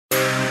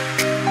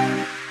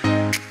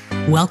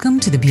Welcome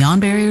to the Beyond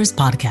Barriers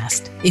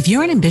podcast. If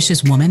you're an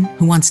ambitious woman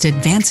who wants to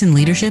advance in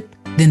leadership,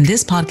 then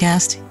this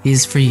podcast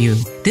is for you.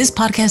 This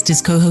podcast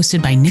is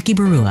co-hosted by Nikki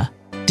Barua,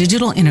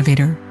 digital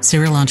innovator,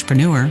 serial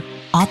entrepreneur,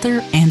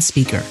 author, and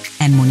speaker,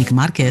 and Monica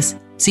Marquez,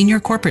 senior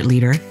corporate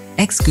leader,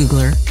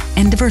 ex-Googler,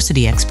 and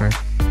diversity expert.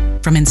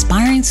 From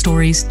inspiring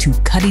stories to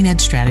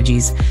cutting-edge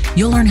strategies,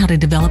 you'll learn how to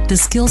develop the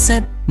skill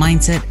set,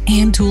 mindset,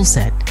 and tool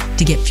set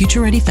to get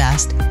future-ready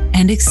fast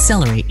and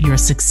accelerate your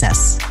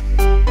success.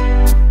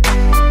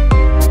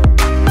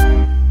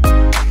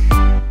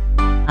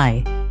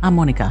 Hi, I'm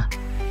Monica,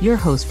 your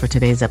host for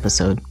today's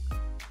episode.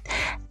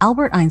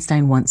 Albert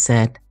Einstein once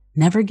said,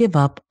 "Never give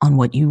up on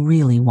what you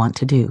really want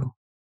to do.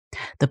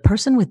 The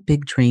person with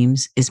big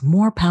dreams is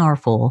more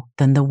powerful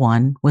than the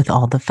one with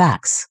all the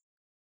facts."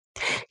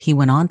 He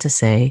went on to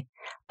say,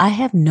 "I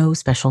have no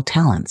special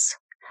talents.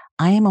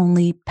 I am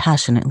only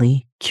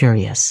passionately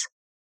curious."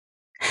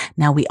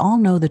 Now, we all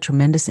know the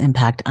tremendous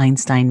impact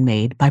Einstein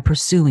made by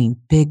pursuing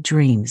big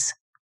dreams.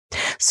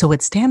 So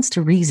it stands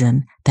to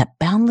reason that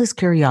boundless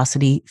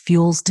curiosity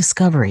fuels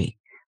discovery,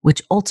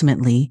 which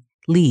ultimately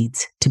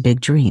leads to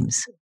big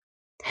dreams.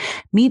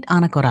 Meet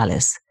Ana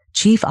Corrales,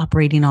 Chief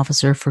Operating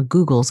Officer for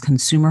Google's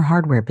consumer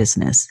hardware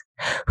business,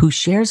 who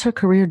shares her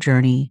career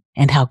journey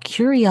and how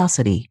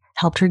curiosity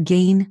helped her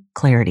gain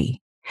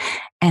clarity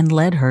and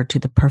led her to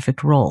the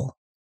perfect role.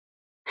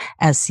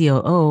 As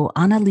COO,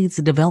 Ana leads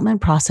the development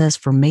process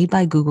for Made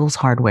by Google's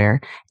hardware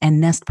and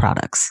Nest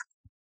products,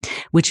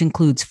 which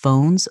includes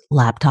phones,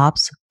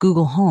 laptops,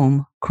 Google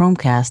Home,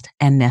 Chromecast,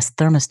 and Nest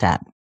Thermostat.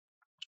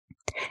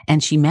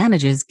 And she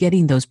manages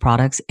getting those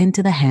products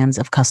into the hands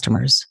of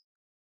customers.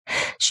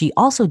 She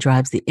also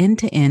drives the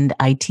end-to-end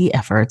IT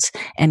efforts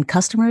and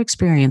customer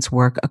experience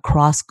work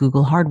across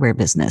Google hardware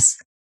business.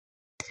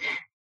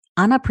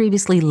 Ana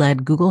previously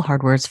led Google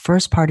Hardware's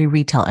first-party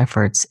retail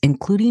efforts,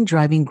 including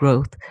driving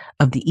growth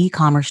of the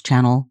e-commerce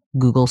channel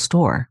Google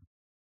Store.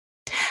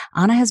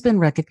 Ana has been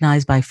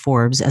recognized by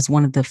Forbes as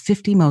one of the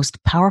 50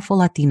 most powerful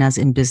Latinas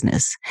in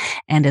business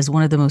and as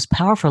one of the most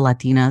powerful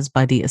Latinas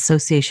by the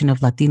Association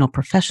of Latino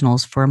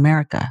Professionals for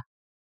America.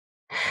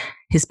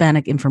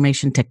 Hispanic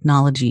Information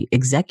Technology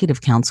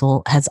Executive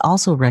Council has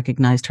also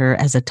recognized her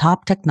as a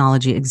top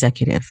technology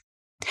executive.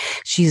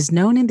 She is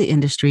known in the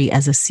industry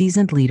as a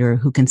seasoned leader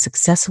who can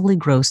successfully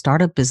grow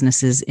startup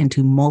businesses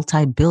into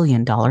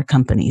multi-billion-dollar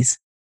companies.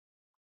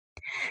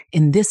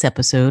 In this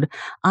episode,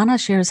 Ana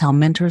shares how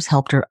mentors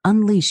helped her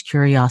unleash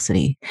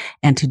curiosity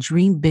and to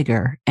dream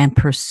bigger and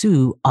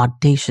pursue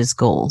audacious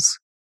goals.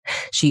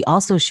 She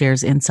also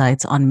shares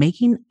insights on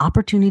making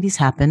opportunities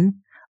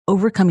happen,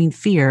 overcoming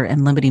fear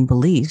and limiting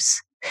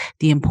beliefs,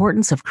 the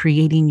importance of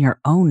creating your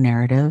own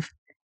narrative,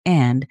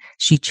 and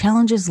she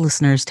challenges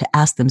listeners to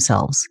ask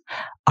themselves,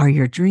 are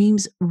your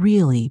dreams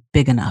really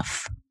big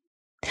enough?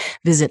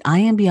 Visit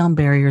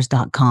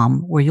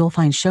iambeyondbarriers.com, where you'll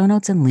find show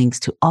notes and links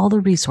to all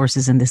the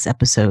resources in this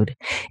episode,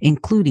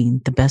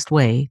 including the best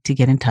way to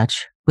get in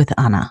touch with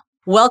Ana.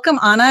 Welcome,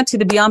 Ana, to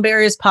the Beyond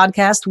Barriers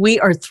podcast. We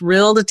are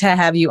thrilled to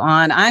have you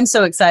on. I'm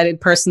so excited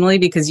personally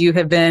because you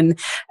have been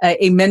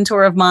a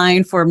mentor of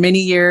mine for many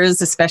years,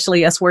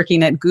 especially us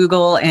working at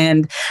Google.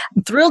 And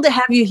I'm thrilled to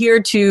have you here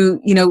to,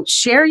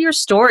 share your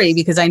story,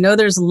 because I know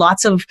there's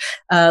lots of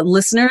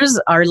listeners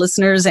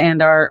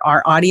and our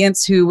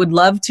audience who would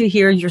love to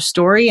hear your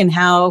story and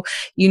how,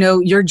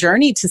 your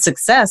journey to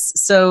success.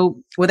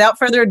 So without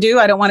further ado,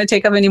 I don't want to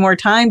take up any more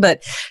time,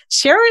 but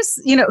share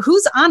us,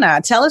 who's Ana?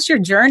 Tell us your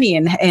journey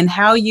and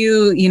how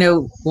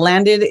you,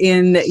 landed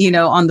in,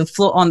 on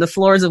the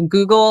floors of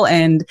Google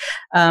and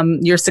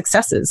your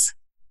successes.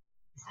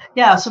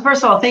 Yeah. So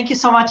first of all, thank you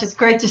so much. It's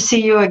great to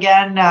see you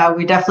again.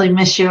 We definitely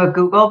miss you at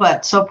Google,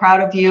 but so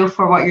proud of you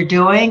for what you're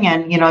doing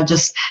and,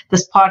 just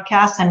this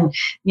podcast and,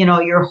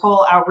 your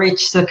whole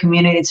outreach to the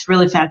community. It's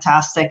really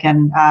fantastic.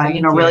 And,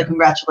 really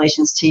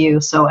congratulations to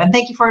you. So, and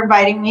thank you for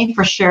inviting me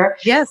for sure.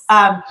 Yes.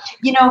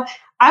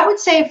 I would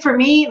say for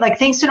me,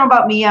 things to know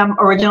about me, I'm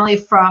originally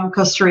from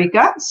Costa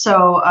Rica.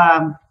 So,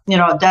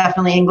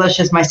 definitely English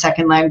is my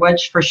second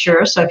language for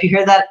sure. So if you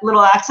hear that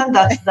little accent,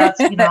 that's that's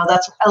a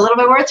little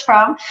bit where it's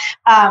from.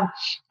 I'm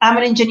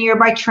an engineer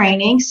by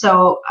training.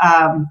 So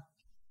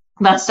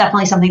that's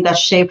definitely something that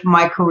shaped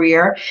my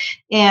career.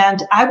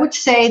 And I would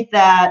say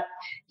that,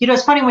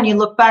 it's funny when you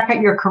look back at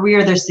your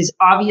career, there's these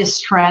obvious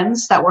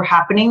trends that were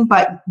happening,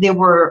 but they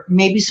were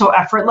maybe so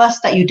effortless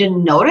that you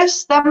didn't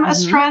notice them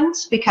as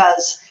trends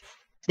because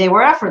they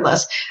were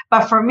effortless.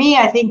 But for me,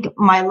 I think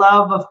my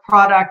love of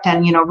product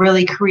and,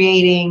 really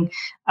creating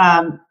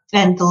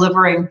and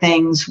delivering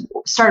things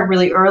started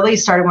really early,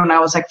 started when I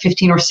was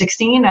 15 or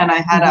 16. And I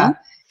had a,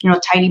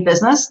 tiny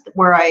business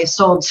where I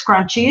sold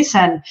scrunchies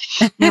and,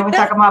 we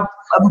talk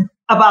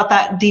about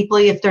that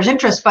deeply if there's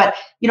interest. But,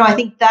 I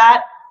think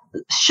that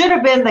should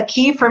have been the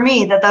key for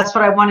me, that's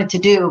what I wanted to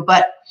do.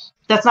 But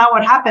that's not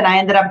what happened. I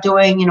ended up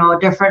doing,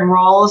 different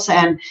roles,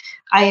 and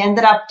I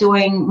ended up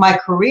doing my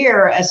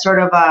career as sort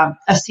of a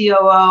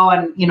COO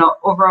and,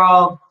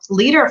 overall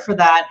leader for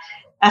that.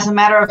 as a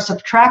matter of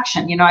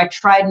subtraction. I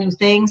tried new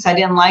things. I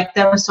didn't like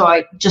them. So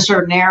I just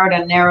sort of narrowed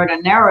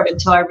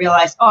until I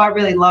realized, I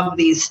really love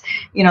these,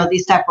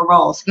 these type of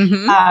roles.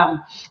 Mm-hmm.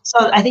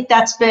 So I think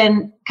that's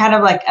been kind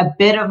of like a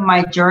bit of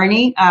my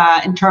journey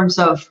in terms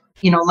of,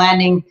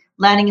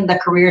 landing in the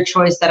career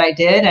choice that I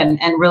did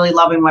and really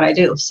loving what I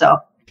do. So.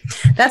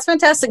 That's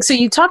fantastic. So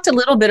you talked a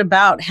little bit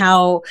about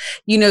how,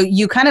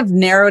 you kind of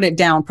narrowed it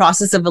down,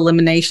 process of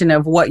elimination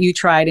of what you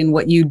tried and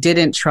what you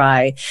didn't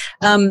try.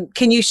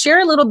 Can you share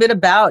a little bit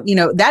about,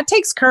 that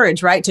takes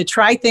courage, right? To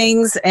try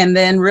things and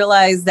then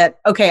realize that,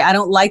 okay, I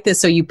don't like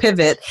this. So you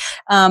pivot.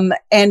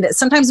 And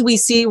sometimes we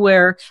see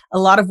where a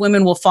lot of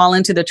women will fall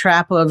into the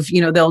trap of,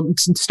 they'll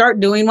start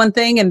doing one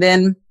thing and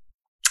then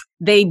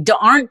they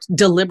aren't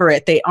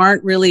deliberate. They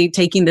aren't really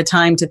taking the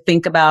time to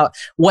think about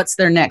what's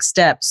their next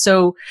step.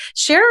 So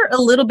share a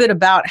little bit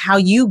about how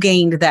you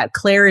gained that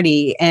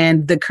clarity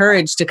and the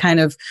courage to kind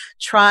of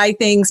try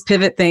things,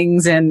 pivot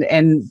things,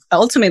 and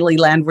ultimately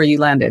land where you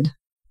landed.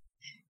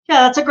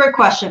 Yeah, that's a great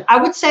question. I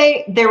would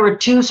say there were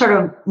two sort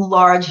of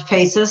large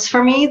phases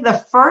for me. The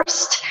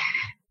first,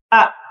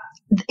 and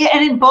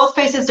in both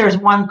phases, there's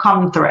one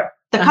common thread.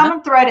 The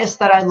common thread is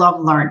that I love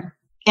learning.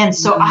 And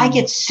so I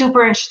get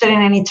super interested in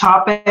any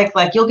topic.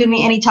 Like you'll give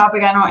me any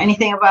topic I don't know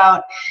anything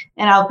about,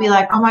 and I'll be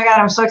like, oh my God,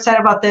 I'm so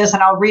excited about this.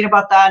 And I'll read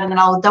about that. And then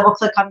I'll double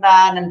click on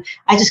that. And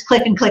I just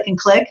click and click and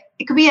click.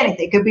 It could be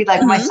anything. It could be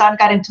like my son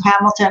got into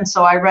Hamilton.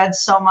 So I read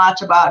so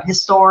much about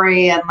his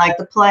story and like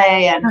the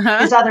play and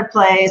his other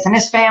plays and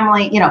his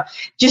family,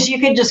 you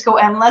could just go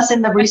endless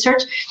in the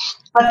research.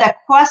 But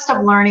that quest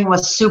of learning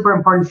was super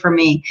important for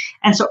me.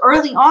 And so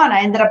early on,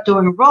 I ended up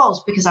doing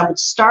roles because I would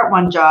start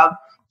one job.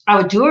 I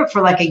would do it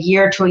for like a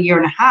year to a year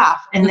and a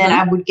half. And then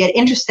I would get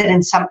interested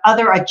in some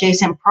other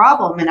adjacent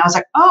problem. And I was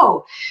like,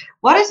 oh,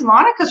 what is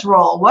Monica's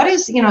role? What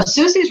is,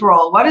 Susie's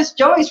role? What is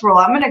Joey's role?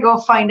 I'm going to go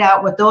find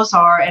out what those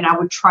are. And I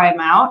would try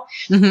them out.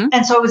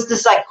 And so it was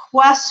this like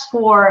quest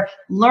for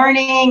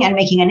learning and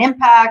making an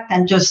impact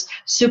and just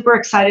super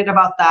excited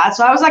about that.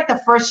 So I was like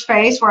the first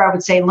phase where I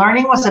would say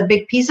learning was a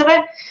big piece of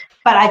it.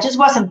 But I just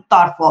wasn't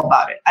thoughtful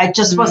about it. I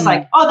just was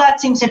like, oh, that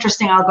seems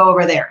interesting. I'll go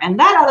over there. And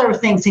that other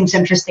thing seems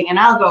interesting. And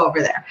I'll go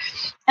over there.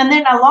 And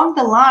then along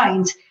the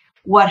lines,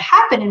 what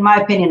happened, in my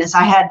opinion, is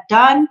I had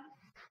done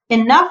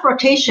enough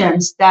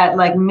rotations that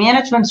like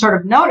management sort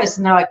of noticed.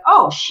 And they're like,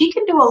 oh, she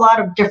can do a lot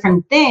of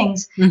different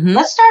things.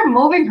 Let's start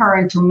moving her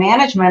into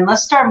management.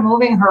 Let's start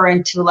moving her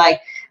into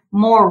like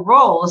more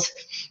roles.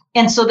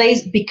 And so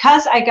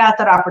because I got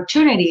that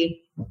opportunity,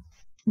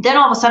 then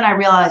all of a sudden I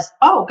realized,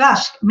 oh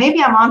gosh,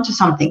 maybe I'm onto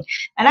something.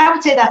 And I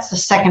would say that's the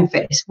second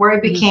phase where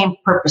it became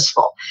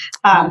purposeful.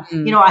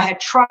 I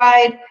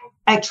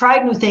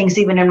tried new things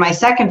even in my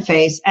second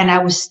phase, and I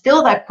was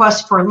still that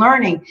quest for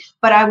learning,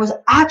 but I was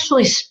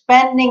actually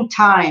spending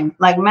time,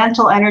 like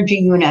mental energy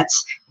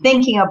units,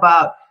 thinking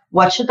about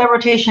what should the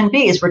rotation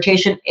be? Is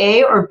rotation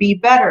A or B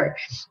better?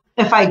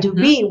 If I do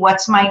B,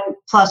 what's my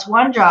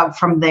 +1 job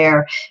from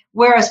there?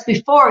 Whereas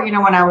before, when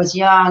I was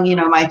young,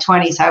 my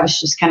 20s, I was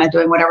just kind of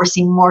doing whatever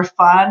seemed most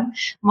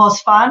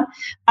fun.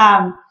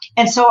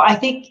 And so I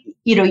think,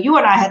 you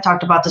and I had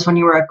talked about this when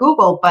you were at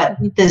Google, but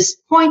this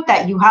point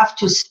that you have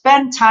to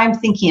spend time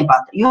thinking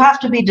about that. You have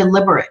to be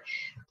deliberate.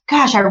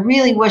 Gosh, I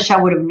really wish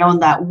I would have known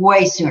that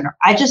way sooner.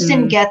 I just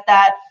didn't get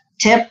that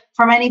tip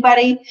from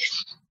anybody.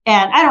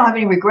 And I don't have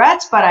any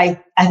regrets, but I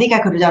think I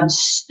could have done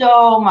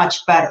so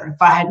much better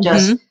if I had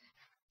just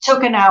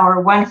took an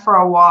hour, went for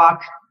a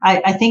walk.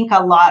 I think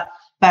a lot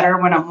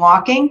better when I'm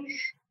walking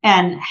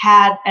and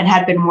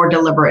had been more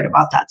deliberate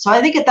about that. So I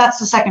think that's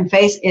the second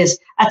phase is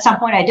at some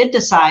point I did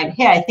decide,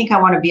 hey, I think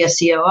I want to be a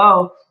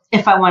COO.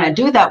 If I want to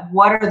do that,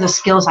 what are the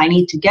skills I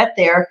need to get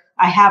there?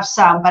 I have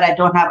some, but I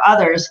don't have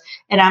others.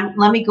 And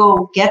let me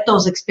go get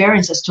those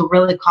experiences to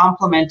really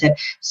complement it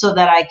so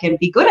that I can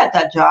be good at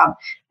that job.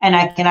 And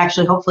I can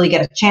actually hopefully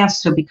get a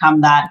chance to become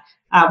that,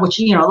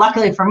 which,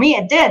 luckily for me,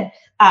 it did.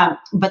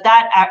 But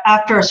that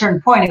after a certain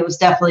point, it was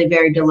definitely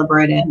very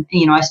deliberate. And,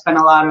 I spent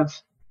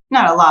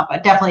not a lot,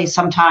 but definitely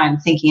some time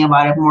thinking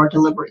about it more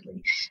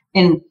deliberately.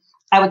 And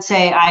I would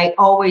say I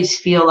always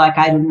feel like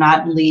I do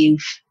not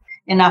leave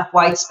enough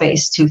white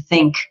space to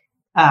think.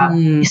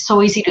 It's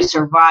so easy to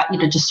survive,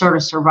 just sort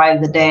of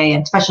survive the day.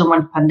 And especially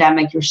when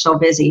pandemic, you're so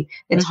busy,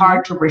 it's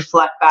hard to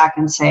reflect back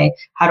and say,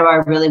 how do I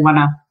really want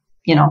to,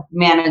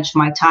 manage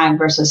my time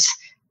versus,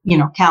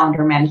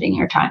 calendar managing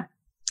your time.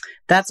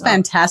 That's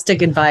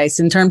fantastic advice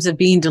in terms of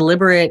being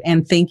deliberate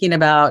and thinking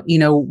about,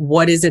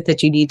 what is it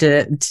that you need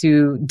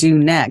to do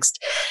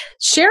next.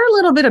 Share a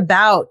little bit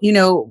about,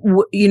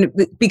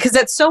 because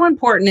that's so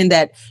important in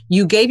that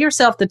you gave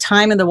yourself the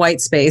time and the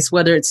white space,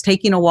 whether it's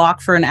taking a walk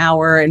for an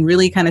hour and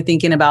really kind of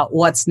thinking about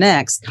what's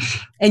next.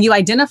 And you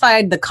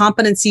identified the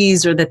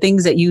competencies or the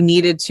things that you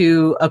needed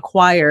to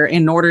acquire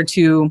in order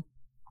to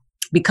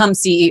become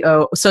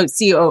CEO, so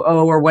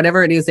COO or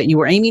whatever it is that you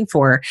were aiming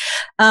for.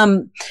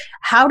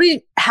 How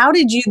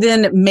did you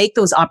then make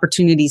those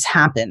opportunities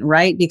happen,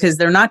 right? Because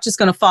they're not just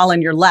going to fall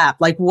in your lap.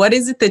 Like, what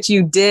is it that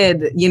you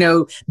did,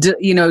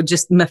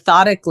 just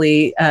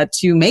methodically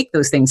to make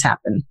those things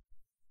happen?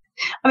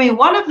 I mean,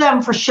 one of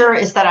them for sure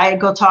is that I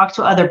go talk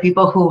to other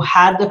people who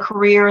had the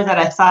career that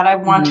I thought I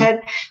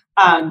wanted.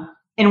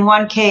 In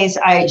one case,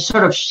 I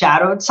sort of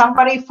shadowed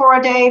somebody for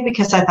a day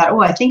because I thought,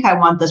 oh, I think I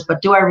want this,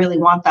 but do I really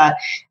want that?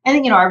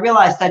 And then, I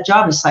realized that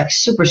job is like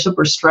super,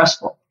 super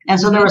stressful. And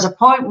so there was a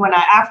point when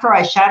after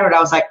I shadowed, I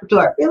was like, do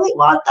I really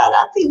want that?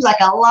 That seems like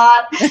a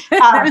lot.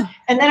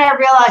 And then I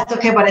realized,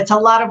 okay, but it's a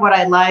lot of what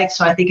I like.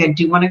 So I think I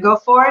do want to go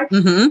for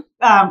it.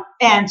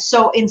 And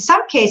so in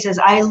some cases,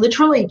 I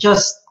literally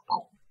just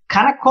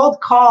kind of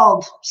cold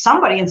called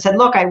somebody and said,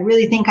 look, I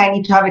really think I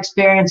need to have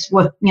experience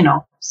with,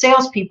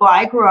 salespeople.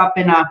 I grew up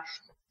in a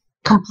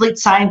complete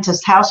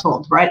scientist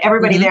household, right?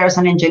 Everybody there is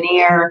an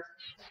engineer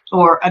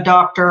or a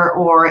doctor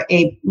or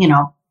a,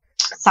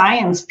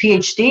 science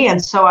PhD.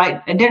 And so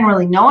I didn't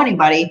really know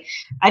anybody.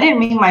 I didn't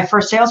meet my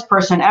first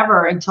salesperson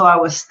ever until I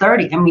was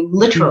 30. I mean,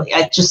 literally,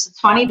 it's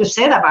funny to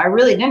say that, but I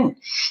really didn't.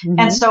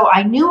 And so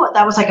I knew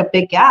that was like a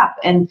big gap.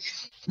 And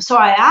so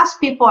I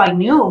asked people I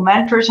knew,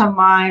 mentors of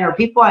mine or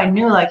people I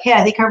knew, like, hey,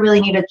 I think I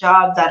really need a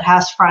job that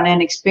has front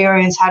end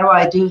experience. How do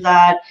I do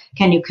that?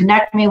 Can you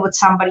connect me with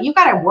somebody? You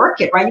got to work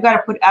it, right? You got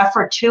to put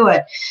effort to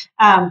it.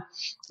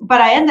 But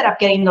I ended up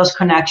getting those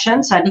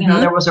connections and,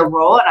 there was a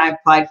role and I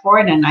applied for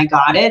it and I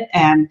got it.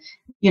 And,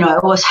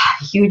 it was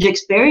a huge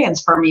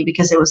experience for me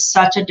because it was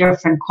such a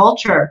different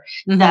culture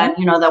than,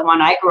 the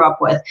one I grew up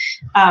with.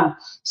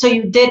 So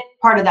you did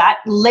part of that.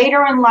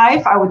 Later in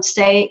life, I would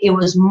say it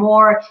was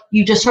more,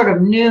 you just sort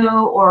of knew,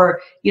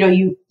 or,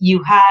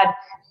 you had,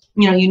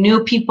 you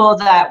knew people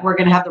that were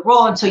going to have the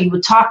role. And so you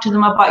would talk to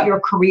them about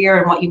your career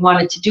and what you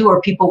wanted to do,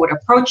 or people would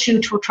approach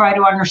you to try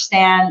to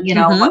understand,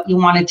 what you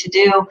wanted to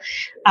do.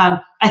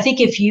 I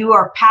think if you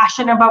are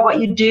passionate about what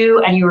you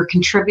do and you are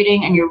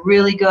contributing and you're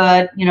really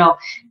good,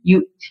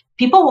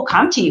 people will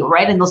come to you,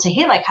 right? And they'll say,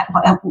 hey, like,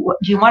 do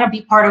you want to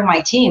be part of my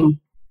team?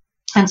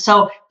 And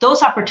so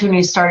those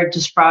opportunities started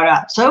to sprout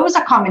up. So it was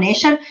a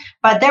combination,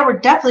 but there were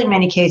definitely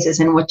many cases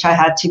in which I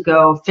had to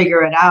go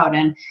figure it out.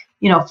 And,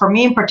 for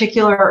me in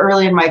particular,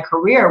 early in my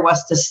career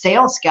was the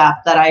sales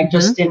gap that I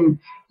just didn't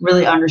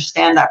really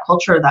understand that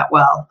culture that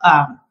well.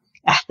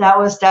 That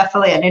was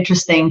definitely an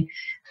interesting,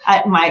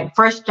 my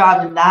first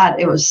job in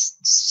that, it was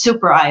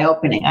super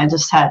eye-opening. I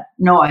just had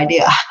no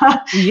idea.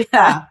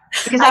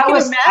 Because I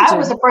was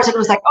the person who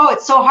was like, oh,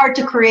 it's so hard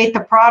to create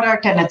the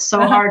product and it's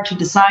so hard to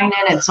design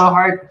it. It's so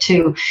hard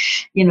to,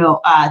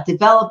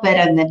 develop it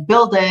and then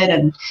build it.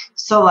 And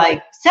so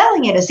like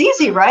selling it is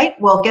easy, right?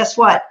 Well, guess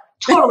what?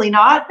 Totally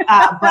not. But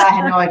I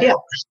had no idea.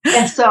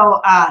 And so,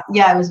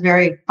 it was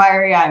very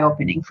fiery,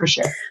 eye-opening for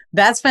sure.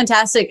 That's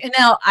fantastic. And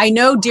now I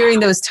know during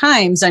those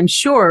times, I'm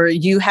sure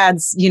you had,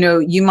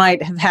 you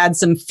might have had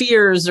some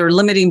fears or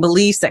limiting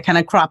beliefs that kind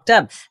of cropped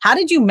up. How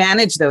did you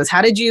manage those?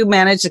 How did you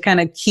manage to kind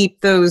of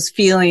keep those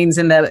feelings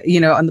in the,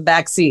 on the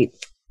back seat?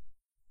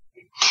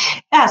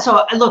 Yeah.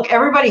 So look,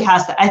 everybody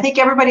has that. I think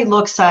everybody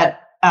looks at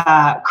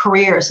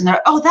careers and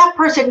they're, oh, that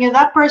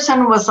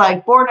person was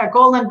like born a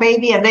golden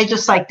baby and they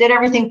just like did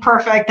everything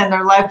perfect and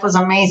their life was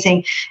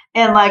amazing.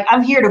 And like,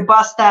 I'm here to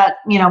bust that,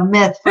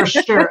 myth for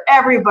sure.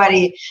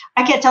 Everybody,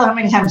 I can't tell how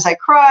many times I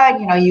cried,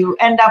 you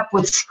end up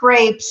with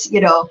scrapes,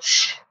 your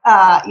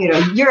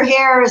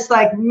hair is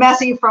like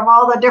messy from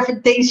all the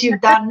different things you've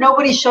done.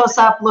 Nobody shows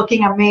up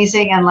looking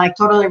amazing and like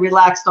totally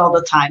relaxed all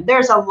the time.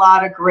 There's a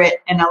lot of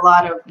grit and a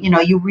lot of,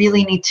 you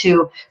really need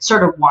to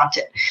sort of want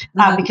it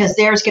because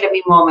there's going to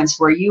be moments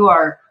where you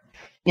are,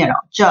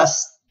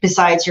 just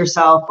besides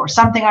yourself or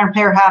something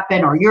unfair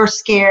happened or you're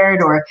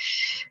scared or,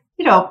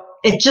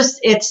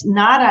 it's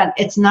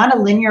not a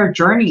linear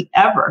journey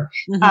ever.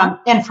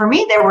 And for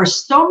me, there were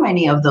so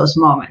many of those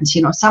moments.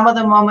 Some of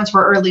the moments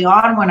were early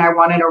on when I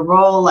wanted a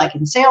role like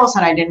in sales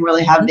and I didn't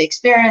really have the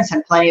experience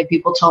and plenty of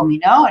people told me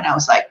no. And I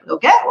was like,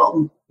 okay,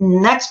 well,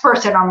 next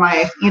person on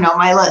my,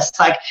 my list,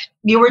 like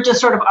you were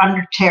just sort of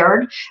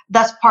undeterred.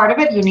 That's part of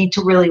it. You need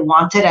to really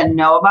want it and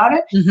know about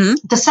it.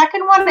 The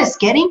second one is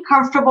getting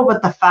comfortable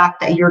with the fact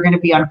that you're going to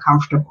be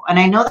uncomfortable. And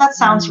I know that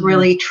sounds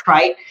really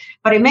trite,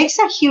 but it makes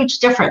a huge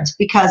difference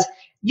because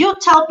you'll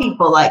tell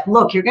people like,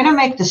 look, you're going to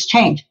make this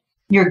change.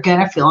 You're going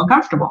to feel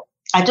uncomfortable.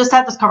 I just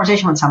had this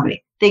conversation with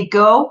somebody. They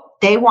go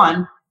day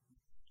one.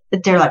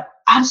 They're like,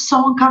 I'm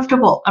so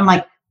uncomfortable. I'm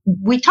like,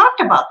 we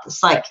talked about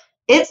this. Like,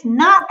 it's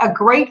not a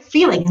great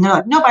feeling. And they're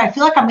like, no, but I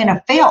feel like I'm going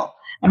to fail.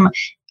 And I'm like,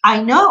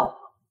 I know.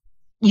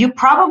 You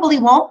probably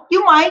won't.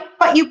 You might,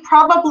 but you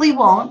probably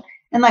won't.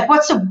 And like,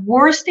 what's the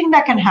worst thing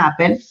that can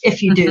happen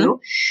if you do?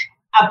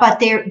 But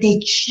they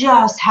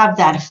just have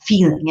that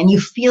feeling and you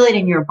feel it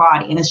in your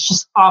body and it's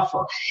just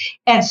awful.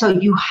 And so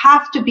you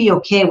have to be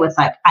okay with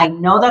like, I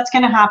know that's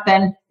going to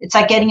happen. It's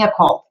like getting a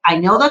cold. I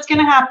know that's going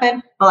to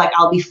happen, but like,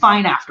 I'll be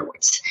fine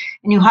afterwards.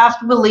 And you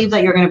have to believe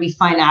that you're going to be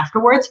fine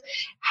afterwards.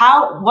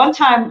 One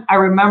time I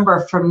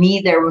remember for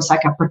me, there was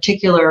like a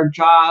particular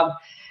job,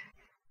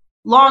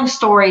 long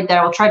story that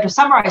I will try to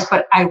summarize,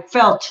 but I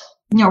felt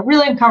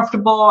really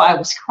uncomfortable. I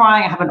was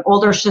crying. I have an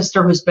older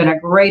sister who's been a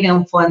great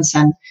influence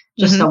and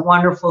just a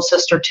wonderful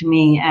sister to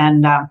me.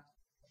 And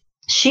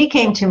she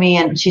came to me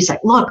and she's like,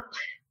 look,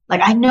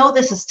 like, I know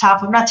this is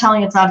tough. I'm not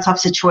telling you it's not a tough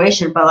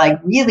situation, but like,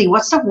 really,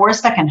 what's the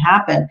worst that can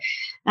happen?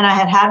 And I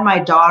had my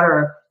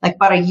daughter like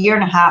about a year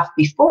and a half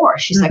before.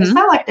 She's like, it's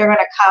not like they're going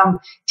to come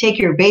take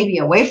your baby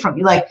away from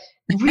you. Like,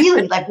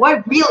 really, like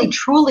what really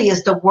truly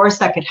is the worst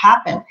that could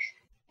happen?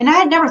 And I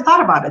had never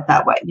thought about it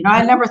that way. You know,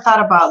 I never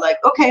thought about like,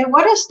 okay,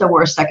 what is the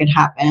worst that could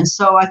happen? And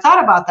so I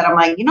thought about that. I'm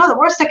like, you know, the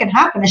worst that can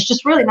happen is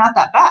just really not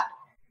that bad.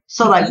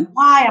 So like,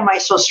 why am I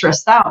so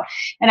stressed out?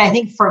 And I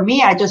think for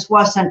me, I just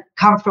wasn't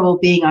comfortable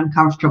being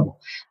uncomfortable.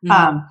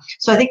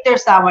 So I think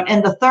there's that one.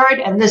 And the third,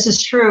 and this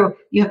is true,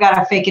 you've got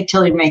to fake it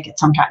till you make it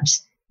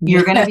sometimes.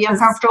 You're going to be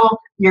uncomfortable.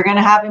 You're going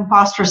to have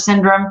imposter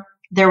syndrome.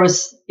 There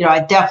was, you know,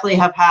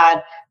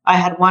 I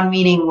had one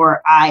meeting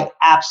where I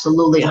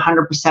absolutely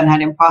 100%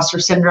 had imposter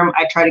syndrome.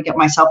 I tried to get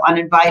myself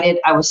uninvited.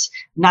 I was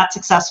not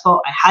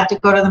successful. I had to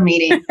go to the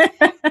meeting.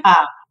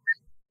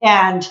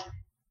 And,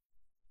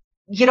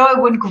 you know,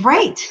 it went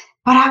great,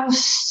 but I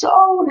was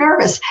so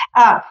nervous.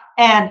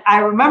 And I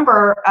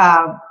remember,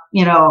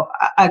 you know,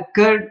 a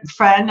good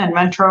friend and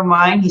mentor of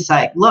mine, he's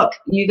like, look,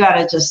 you got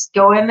to just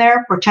go in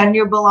there, pretend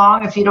you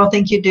belong if you don't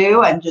think you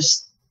do, and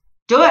just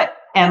do it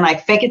and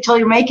like fake it till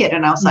you make it.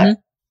 And I was like,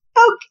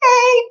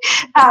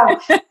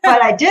 okay.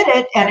 But I did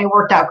it and it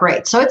worked out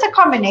great. So it's a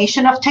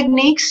combination of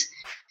techniques,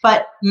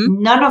 but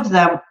none of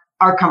them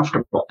are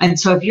comfortable. And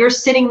so if you're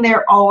sitting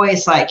there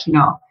always like, you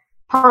know,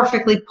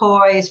 perfectly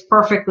poised,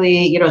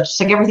 perfectly, you know,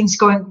 just like everything's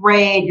going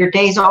great, your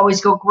days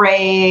always go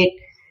great,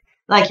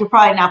 like you're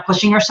probably not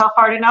pushing yourself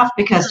hard enough,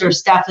 because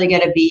there's definitely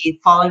going to be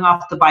falling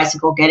off the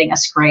bicycle, getting a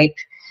scrape,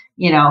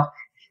 you know,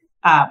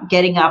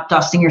 getting up,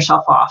 dusting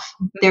yourself off.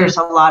 There's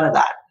a lot of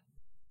that.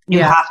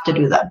 You have to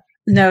do that.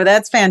 No,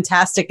 that's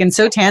fantastic and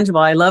so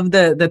tangible. I love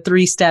the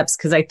 3 steps,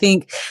 because I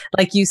think,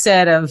 like you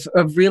said, of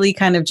really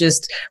kind of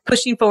just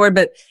pushing forward,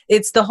 but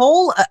it's the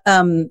whole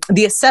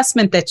the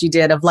assessment that you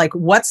did of like,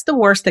 what's the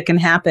worst that can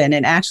happen,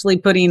 and actually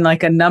putting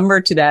like a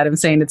number to that and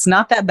saying it's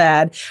not that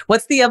bad.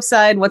 What's the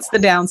upside? What's the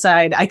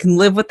downside? I can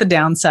live with the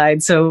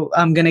downside, so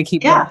I'm going to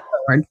keep going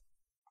forward.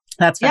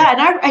 That's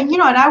fantastic.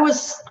 And I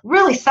was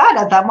really sad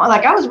at that moment.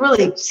 Like I was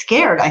really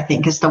scared, I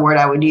think is the word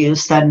I would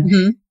use.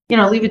 And you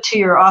know, leave it to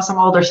your awesome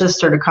older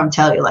sister to come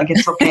tell you, like,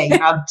 it's okay. You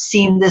know, I've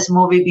seen this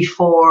movie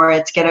before.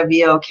 It's going to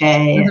be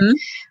okay.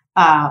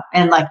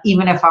 And like,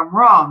 even if I'm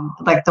wrong,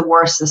 like the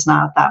worst is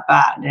not that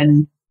bad.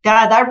 And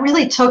that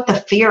really took the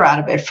fear out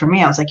of it for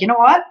me. I was like, you know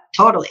what?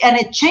 Totally. And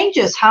it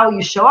changes how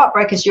you show up,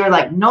 right? Because you're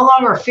like no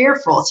longer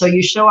fearful. So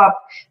you show up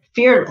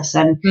fearless.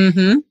 And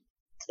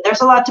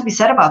there's a lot to be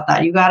said about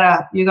that. You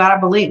gotta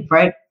believe,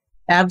 right?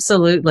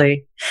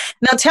 Absolutely.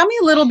 Now, tell me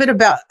a little bit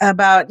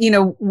about, you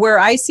know, where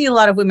I see a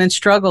lot of women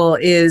struggle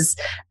is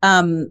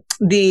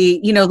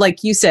you know,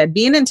 like you said,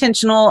 being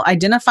intentional,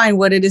 identifying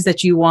what it is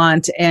that you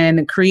want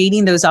and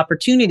creating those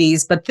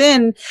opportunities. But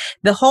then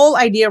the whole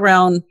idea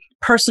around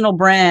personal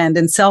brand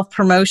and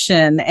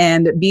self-promotion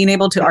and being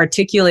able to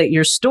articulate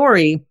your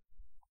story,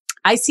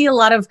 I see a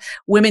lot of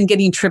women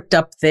getting tripped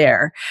up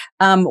there.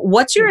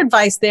 What's your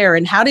advice there?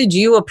 And how did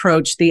you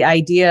approach the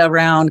idea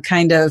around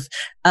kind of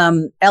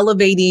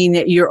elevating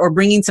or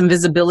bringing some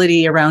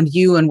visibility around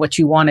you and what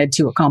you wanted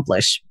to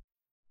accomplish?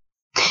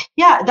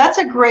 Yeah, that's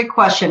a great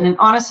question. And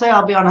honestly,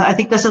 I'll be honest, I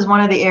think this is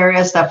one of the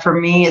areas that for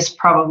me is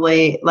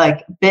probably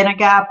like been a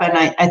gap. And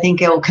I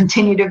think it will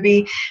continue to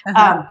be.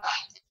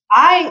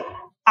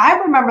 I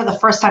remember the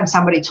first time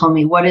somebody told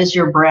me, what is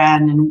your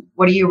brand and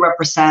what do you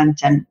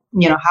represent? And,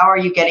 you know, how are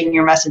you getting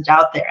your message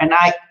out there? And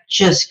I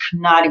just could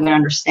not even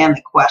understand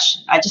the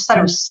question. I just thought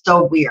it was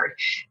so weird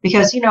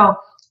because, you know,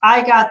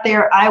 I got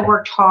there, I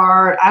worked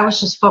hard. I was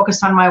just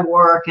focused on my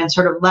work and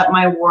sort of let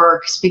my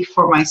work speak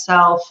for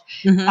myself.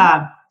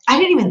 I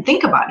didn't even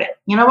think about it.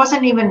 You know, it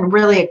wasn't even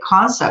really a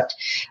concept.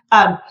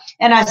 And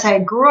as I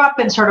grew up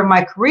in sort of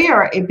my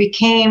career, it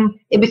became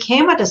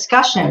a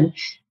discussion.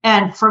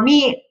 And for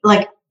me,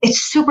 like, it's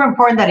super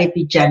important that it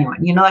be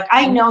genuine. You know, like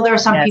I know there are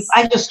some people,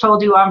 I just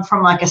told you I'm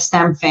from like a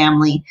STEM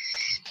family,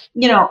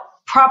 you know,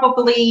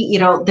 probably, you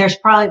know, there's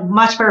probably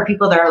much better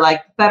people that are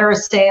like better at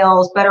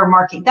sales, better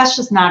marketing. That's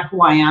just not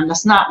who I am.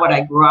 That's not what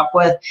I grew up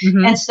with.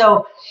 And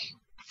so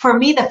for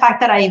me, the fact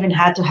that I even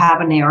had to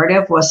have a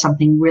narrative was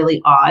something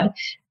really odd.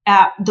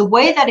 The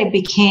way that it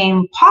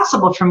became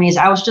possible for me is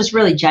I was just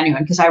really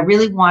genuine because I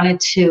really wanted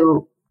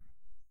to,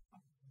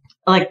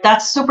 like,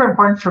 that's super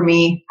important for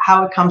me,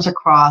 how it comes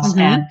across.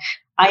 And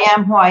I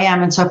am who I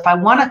am. And so if I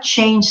want to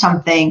change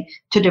something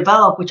to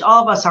develop, which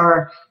all of us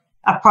are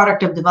a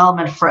product of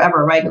development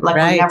forever, right? Like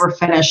we're never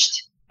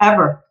finished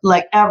ever.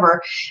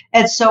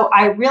 And so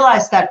I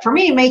realized that for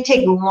me, it may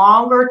take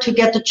longer to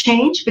get the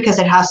change because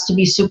it has to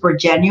be super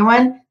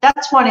genuine.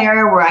 That's one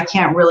area where I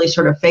can't really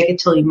sort of fake it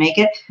till you make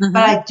it.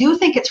 But I do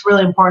think it's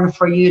really important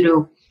for you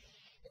to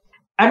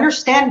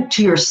understand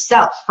to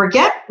yourself,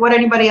 forget what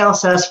anybody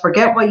else says,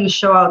 forget what you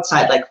show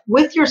outside, like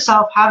with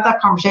yourself, have that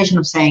conversation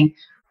of saying,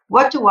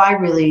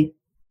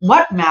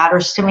 what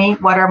matters to me?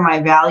 What are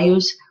my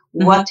values?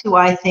 What do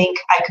I think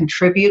I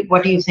contribute?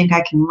 What do you think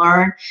I can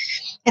learn?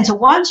 And so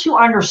once you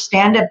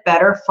understand it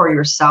better for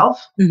yourself,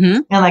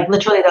 and like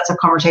literally that's a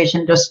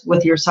conversation just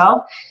with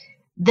yourself,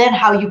 then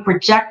how you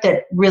project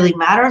it really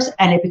matters,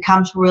 and it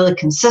becomes really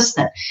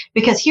consistent.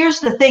 Because here's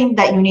the thing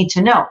that you need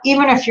to know.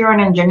 Even if you're an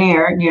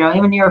engineer,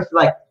 even you're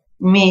like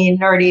me,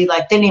 nerdy,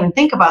 like didn't even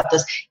think about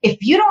this.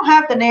 If you don't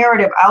have the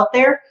narrative out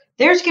there,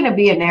 there's going to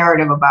be a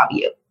narrative about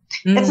you.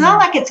 It's not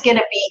like it's going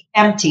to be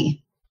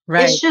empty.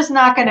 Right. It's just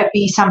not going to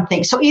be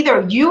something. So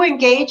either you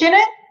engage in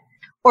it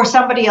or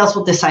somebody else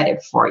will decide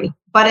it for you,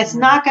 but it's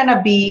not going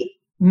to be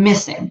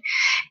missing.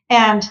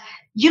 And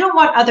you don't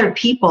want other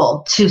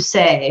people to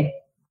say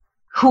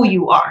who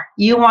you are.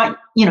 You want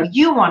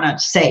to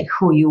say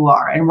who you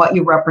are and what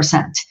you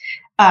represent.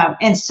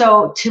 And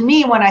so to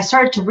me, when I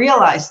started to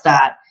realize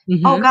that,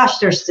 oh gosh,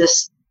 there's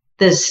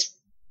this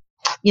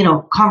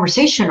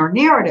conversation or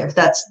narrative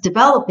that's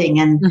developing,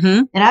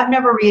 and I've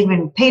never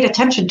even paid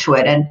attention to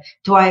it. And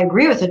do I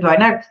agree with it? Do I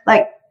not?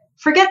 Like,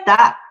 forget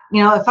that.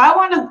 If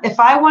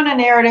I want a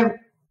narrative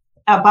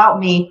about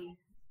me,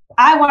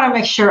 I want to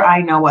make sure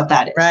I know what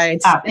that is.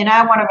 Right. And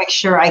I want to make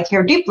sure I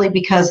care deeply,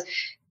 because,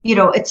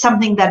 it's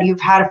something that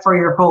you've had for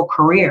your whole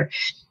career.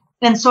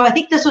 And so I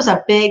think this was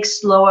a big,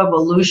 slow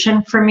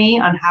evolution for me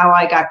on how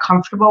I got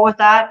comfortable with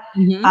that.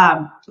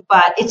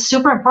 But it's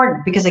super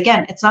important, because,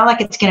 again, it's not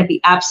like it's going to be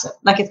absent.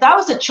 Like, if that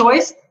was a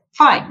choice,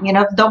 fine,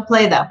 don't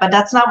play that. But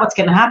that's not what's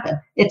going to happen.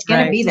 It's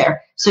going to be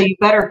there. So you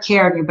better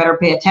care, and you better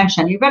pay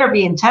attention. You better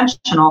be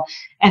intentional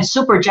and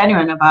super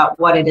genuine about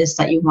what it is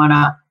that you want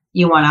out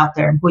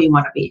there and who you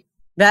want to be.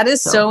 That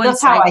is so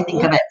that's how I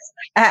think of it.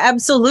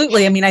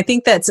 Absolutely. I mean, I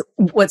think that's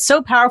what's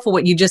so powerful.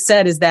 What you just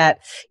said is that,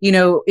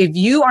 if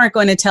you aren't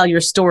going to tell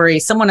your story,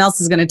 someone else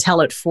is going to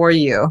tell it for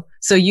you.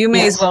 So you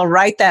may as well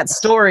write that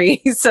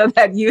story so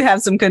that you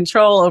have some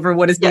control over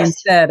what is being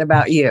said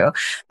about you.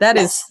 That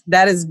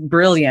is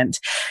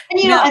brilliant.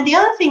 And, and the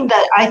other thing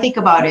that I think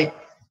about it,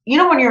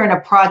 when you're in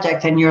a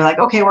project and you're like,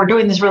 okay, we're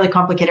doing this really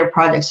complicated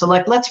project. So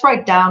like, let's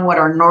write down what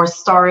our North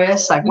Star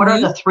is. Like, what are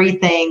the 3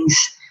 things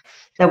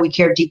that we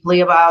care deeply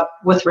about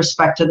with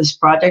respect to this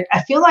project?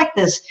 I feel like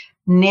this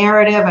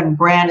narrative and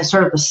brand is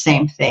sort of the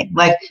same thing.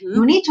 Like,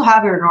 you need to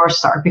have your North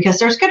Star, because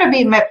there's going to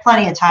be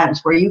plenty of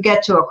times where you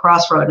get to a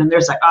crossroad and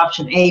there's like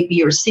option A,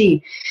 B, or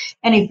C.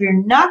 And if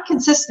you're not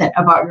consistent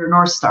about your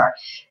North Star,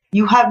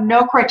 you have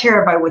no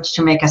criteria by which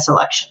to make a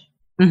selection.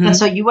 And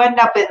so you end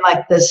up in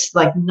like this,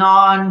 like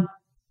you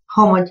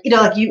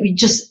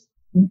just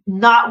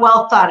not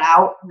well thought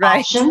out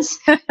options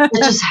that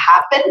just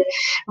happen,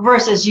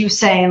 versus you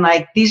saying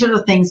like, these are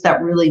the things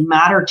that really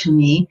matter to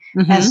me.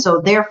 And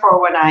so therefore,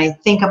 when I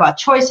think about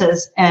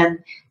choices, and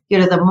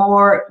the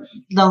longer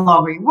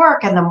you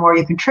work and the more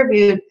you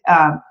contribute,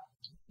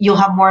 you'll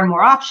have more and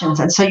more options.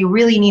 And so you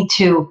really need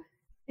to,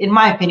 in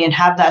my opinion,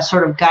 have that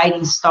sort of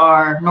guiding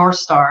star, North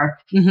Star,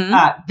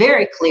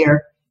 very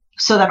clear,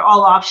 so that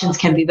all options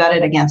can be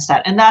vetted against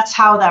that. And that's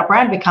how that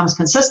brand becomes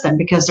consistent,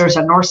 because there's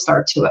a North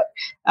Star to it.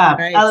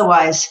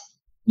 Otherwise,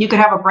 you could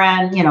have a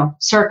brand,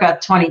 circa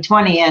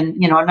 2020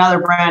 and, another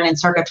brand in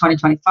circa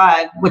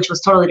 2025, which was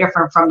totally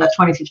different from the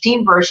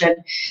 2015 version.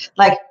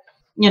 Like,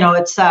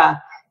 it's,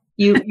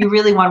 you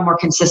really want more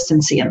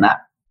consistency in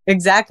that.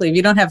 Exactly. If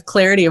you don't have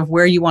clarity of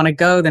where you want to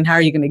go, then how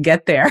are you going to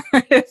get there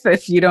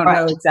if you don't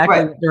know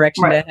exactly what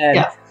direction to head?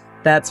 Yeah.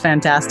 That's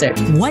fantastic.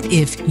 What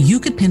if you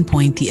could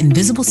pinpoint the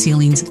invisible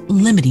ceilings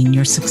limiting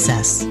your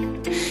success?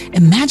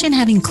 Imagine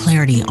having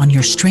clarity on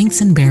your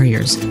strengths and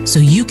barriers so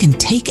you can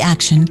take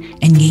action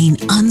and gain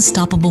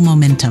unstoppable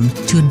momentum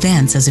to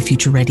advance as a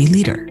future-ready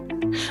leader.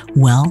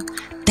 Well,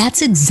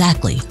 that's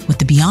exactly what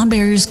the Beyond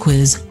Barriers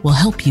quiz will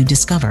help you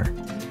discover.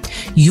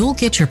 You'll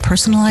get your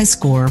personalized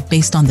score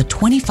based on the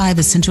 25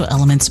 essential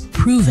elements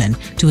proven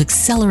to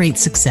accelerate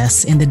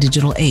success in the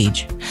digital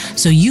age,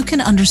 so you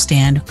can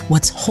understand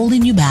what's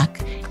holding you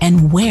back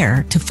and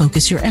where to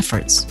focus your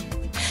efforts.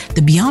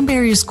 The Beyond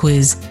Barriers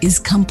quiz is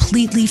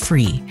completely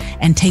free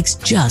and takes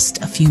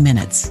just a few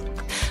minutes.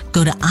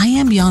 Go to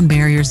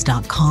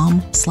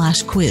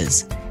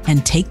iambeyondbarriers.com/quiz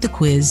and take the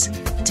quiz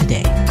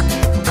today.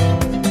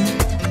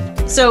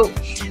 So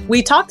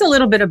we talked a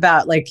little bit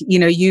about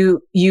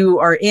you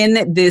are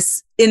in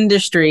this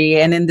industry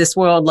and in this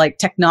world, like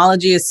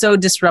technology is so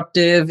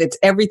disruptive.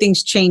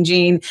 Everything's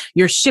changing.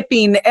 You're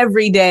shipping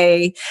every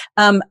day.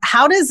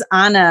 How does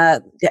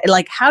Ana,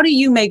 how do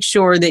you make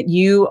sure that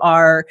you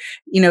are,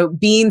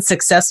 being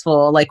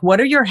successful? Like,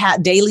 what are your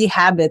daily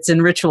habits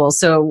and rituals?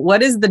 So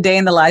what is the day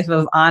in the life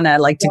of Ana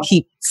to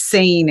keep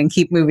sane and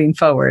keep moving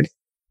forward?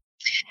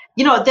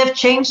 They've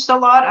changed a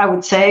lot, I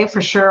would say,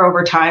 for sure,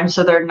 over time.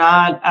 So they're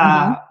not,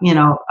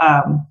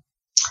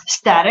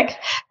 static.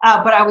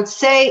 But I would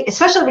say,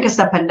 especially because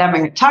of the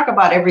pandemic, talk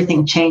about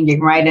everything changing,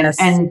 right?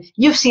 And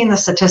you've seen the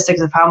statistics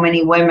of how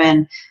many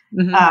women,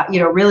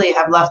 really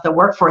have left the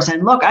workforce.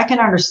 And look, I can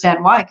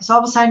understand why, because all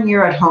of a sudden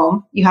you're at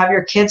home, you have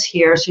your kids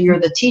here. So you're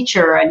the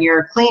teacher and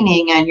you're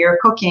cleaning and you're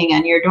cooking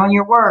and you're doing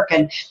your work,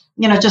 and,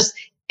 just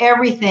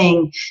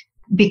everything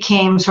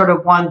became sort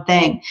of one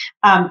thing.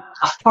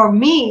 For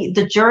me,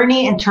 the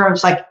journey in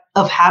terms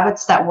of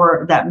habits that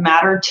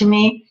mattered to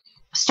me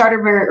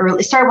started very early.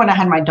 It started when I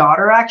had my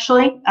daughter,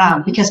 actually,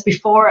 because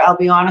before, I'll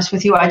be honest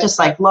with you, I just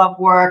like love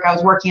work. I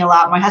was working a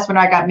lot. My husband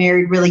and I got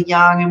married really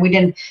young, and we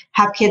didn't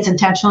have kids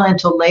intentionally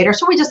until later.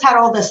 So we just had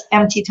all this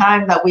empty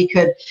time that we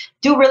could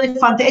do really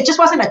fun things. It just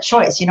wasn't a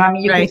choice, you know. I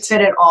mean, you could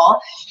fit it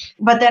all.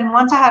 But then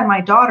once I had my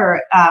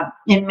daughter,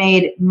 it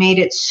made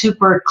it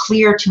super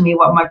clear to me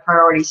what my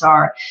priorities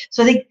are.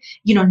 So I think,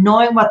 you know,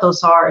 knowing what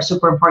those are is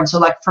super important. So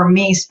like for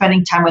me,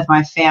 spending time with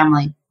my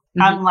family.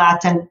 I'm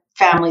Latin.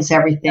 Family's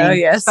everything,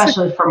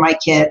 especially for my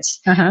kids.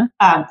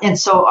 And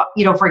so,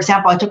 you know, for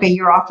example, I took a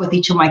year off with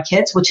each of my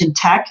kids, which in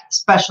tech,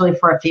 especially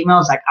for a female,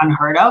 is like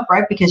unheard of,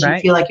 right? Because you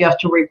feel like you have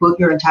to reboot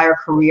your entire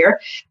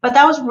career. But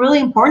that was really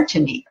important to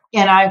me.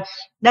 And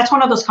that's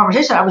one of those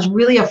conversations. I was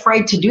really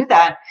afraid to do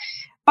that.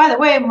 By the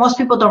way, most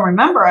people don't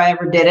remember I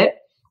ever did it.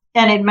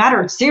 And it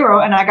mattered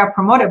zero. And I got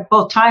promoted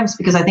both times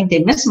because I think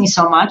they missed me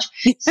so much.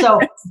 So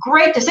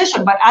great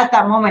decision. But at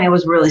that moment, it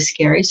was really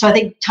scary. So I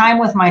think time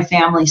with my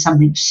family is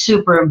something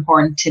super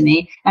important to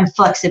me, and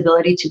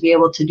flexibility to be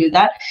able to do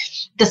that.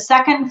 The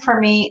second for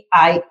me,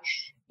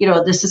 you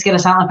know, this is going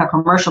to sound like a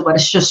commercial, but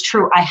it's just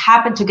true. I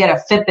happened to get a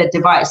Fitbit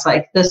device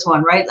like this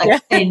one, right?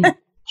 Like in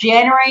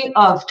January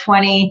of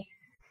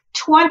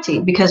 2020,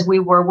 because we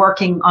were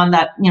working on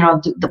that, you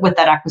know, with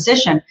that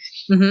acquisition.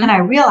 And I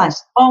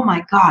realized, oh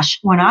my gosh,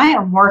 when I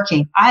am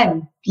working, I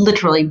am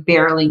literally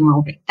barely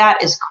moving.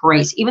 That is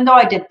crazy. Even though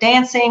I did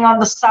dancing on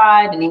the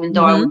side, and even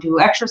though I would do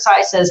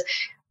exercises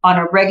on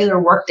a regular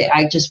work day,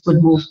 I just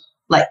would move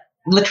like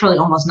literally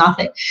almost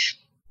nothing.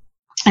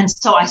 And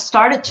so I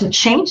started to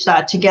change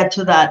that to get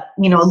to that,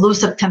 you know,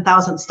 elusive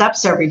 10,000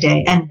 steps every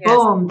day. And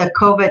boom, the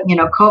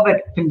COVID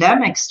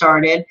pandemic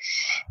started.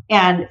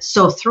 And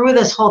so through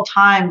this whole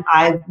time,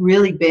 I've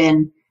really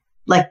been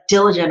like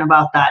diligent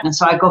about that. And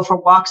so I go for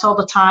walks all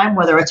the time,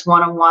 whether it's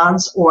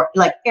one-on-ones or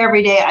like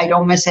every day. I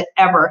don't miss it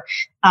ever.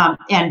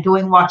 And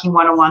doing walking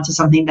one-on-ones is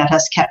something that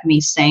has kept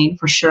me sane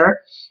for sure.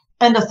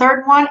 And the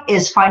third one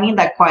is finding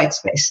that quiet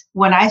space.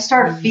 When I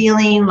start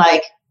feeling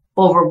like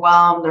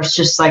overwhelmed, there's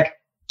just like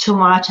too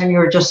much and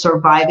you're just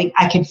surviving,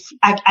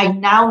 I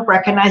now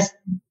recognize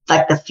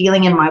like the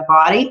feeling in my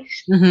body.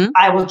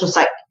 I will just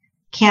like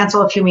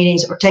cancel a few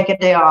meetings or take a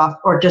day off,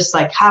 or just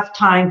like have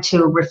time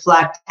to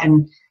reflect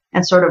and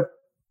sort of,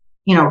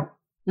 you know,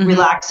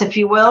 relax, if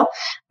you will.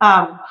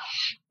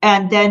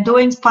 And then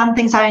doing fun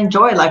things I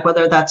enjoy, like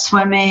whether that's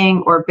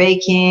swimming or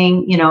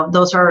baking, you know,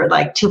 those are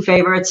like two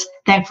favorites.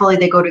 Thankfully,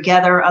 they go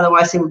together.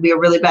 Otherwise, it would be a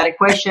really bad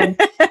equation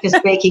because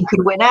baking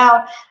could win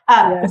out.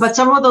 But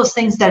some of those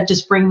things that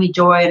just bring me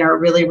joy and are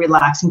really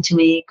relaxing to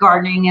me.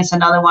 Gardening is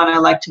another one. I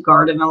like to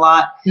garden a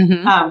lot.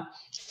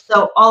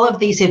 So all of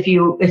these, if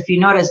you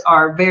notice,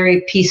 are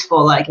very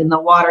peaceful. Like in the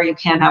water, you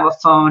can't have a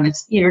phone.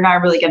 You're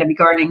not really going to be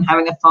gardening,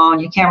 having a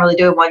phone. You can't really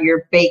do it while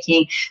you're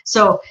baking.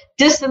 So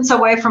distance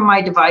away from my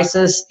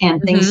devices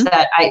and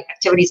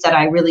activities that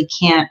I really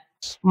can't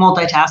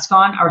multitask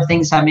on are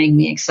things that make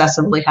me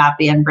excessively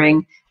happy and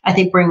bring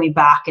me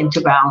back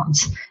into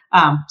balance.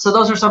 So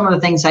those are some of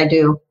the things I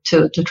do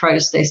to try to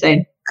stay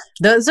sane.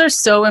 Those are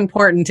so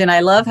important. And I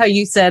love how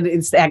you said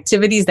it's the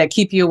activities that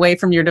keep you away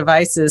from your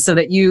devices so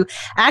that you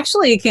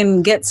actually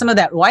can get some of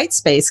that white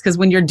space. Because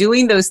when you're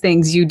doing those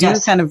things, you do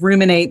kind of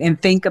ruminate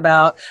and think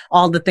about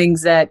all the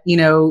things that, you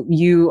know,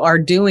 you are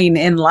doing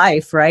in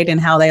life, right? And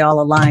how they all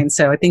align.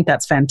 So I think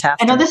that's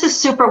fantastic. I know this is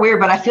super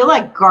weird, but I feel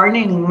like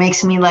gardening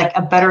makes me like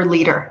a better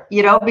leader,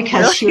 you know,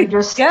 because you're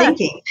just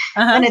thinking.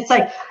 And it's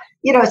like,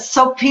 you know, it's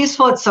so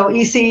peaceful. It's so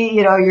easy.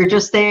 You know, you're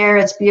just there.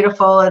 It's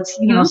beautiful. It's,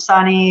 you know,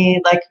 sunny,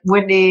 like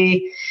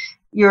windy.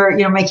 You're,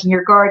 you know, making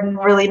your garden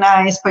really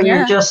nice, but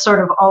you're just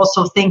sort of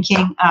also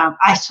thinking.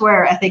 I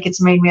swear, I think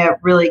it's made me a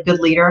really good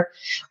leader.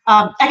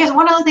 I guess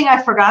one other thing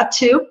I forgot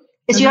too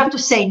is you have to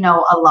say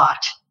no a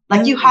lot.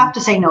 Like you have to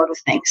say no to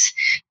things.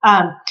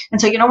 And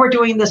so, you know, we're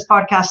doing this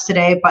podcast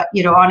today, but,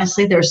 you know,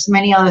 honestly, there's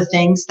many other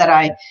things that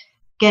I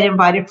get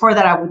invited for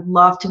that I would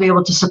love to be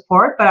able to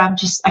support, but I'm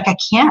just like, I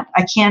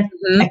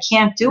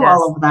can't do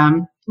all of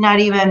them.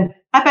 Not even,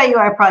 I bet you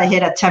I probably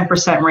hit a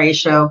 10%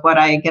 ratio of what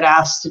I get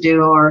asked to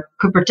do or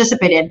could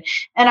participate in.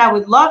 And I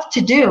would love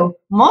to do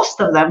most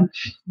of them,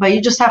 but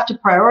you just have to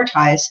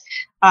prioritize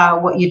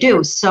what you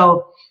do.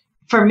 So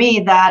for me,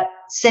 that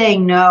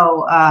saying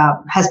no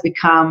has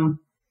become,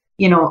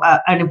 you know,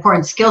 an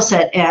important skill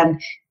set.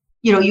 And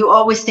you know, you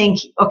always think,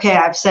 okay,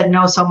 I've said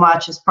no so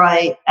much, it's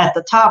probably at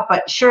the top,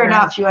 but sure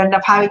enough, you end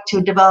up having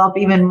to develop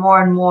even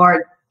more and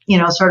more, you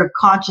know, sort of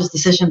conscious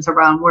decisions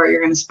around where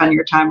you're going to spend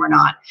your time or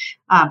not.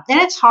 And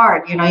it's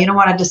hard, you know, you don't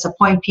want to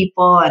disappoint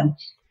people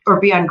or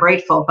be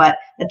ungrateful, but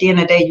at the end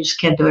of the day, you just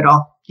can't do it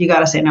all. You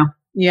got to say no.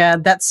 Yeah,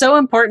 that's so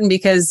important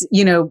because,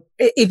 you know,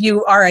 if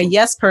you are a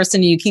yes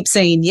person and you keep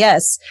saying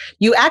yes,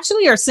 you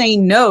actually are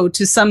saying no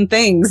to some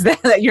things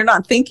that you're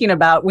not thinking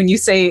about when you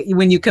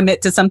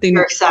commit to something.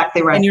 You're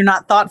exactly right. And you're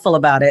not thoughtful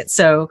about it.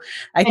 So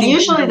I think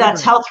usually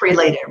that's health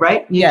related,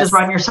 right? You just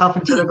run yourself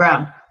into the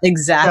ground.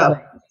 Exactly.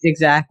 So,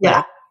 exactly.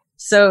 Yeah.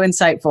 So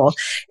insightful.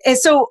 And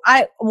so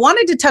I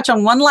wanted to touch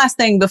on one last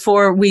thing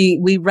before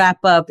we wrap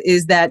up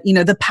is that,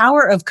 the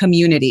power of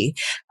community.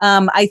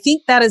 I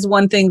think that is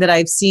one thing that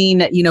I've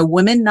seen,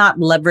 women not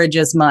leverage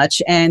as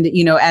much. And,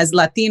 as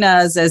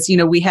Latinas, as,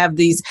 we have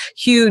these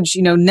huge,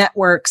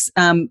 networks,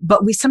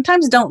 but we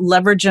sometimes don't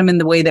leverage them in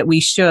the way that we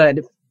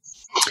should.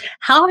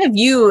 How have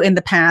you in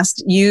the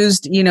past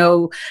used,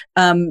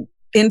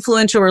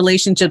 influential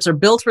relationships or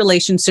built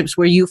relationships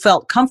where you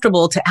felt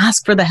comfortable to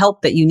ask for the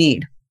help that you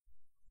need?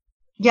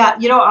 Yeah,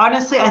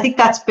 honestly, I think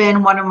that's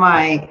been one of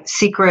my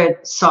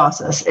secret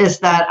sauces is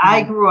that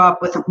I grew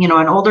up with, an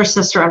older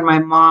sister and my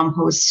mom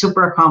who was a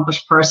super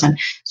accomplished person.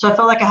 So I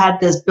felt like I had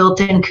this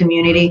built-in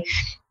community.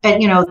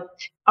 And,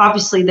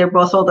 obviously they're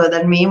both older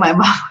than me, my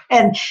mom.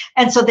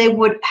 And so they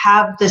would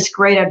have this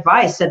great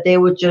advice that they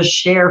would just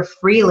share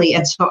freely.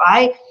 And so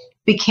I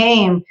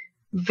became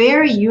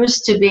very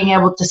used to being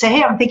able to say,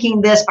 hey, I'm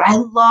thinking this, but I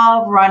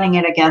love running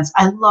it against.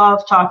 I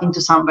love talking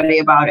to somebody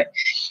about it.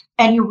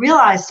 And you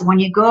realize when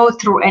you go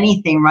through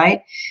anything,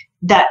 right,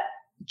 that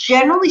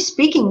generally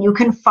speaking, you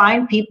can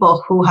find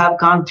people who have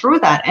gone through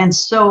that. And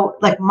so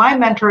like my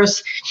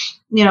mentors,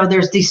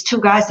 there's these two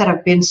guys that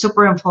have been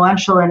super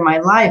influential in my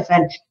life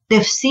and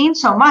they've seen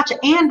so much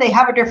and they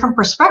have a different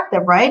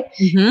perspective, right?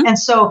 Mm-hmm. And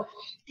so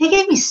they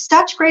gave me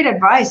such great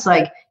advice,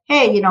 like,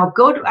 hey,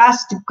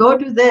 go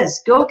do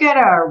this, go get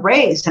a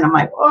raise. And I'm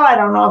like, oh, I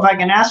don't know if I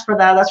can ask for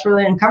that. That's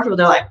really uncomfortable.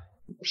 They're like,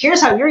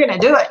 here's how you're going to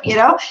do it,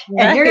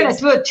 and you're going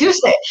to do it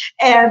Tuesday.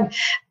 And,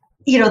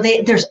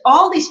 there's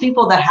all these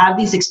people that have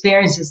these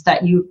experiences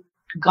that you've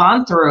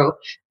gone through,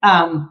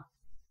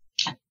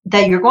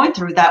 that you're going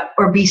through that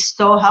or be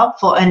so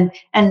helpful. And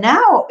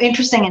now,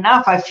 interesting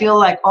enough, I feel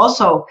like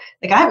also,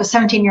 like I have a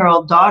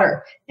 17-year-old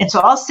daughter. And so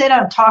I'll sit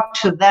and talk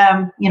to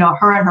them,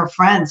 her and her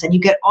friends, and you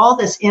get all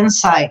this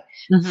insight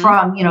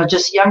from,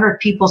 just younger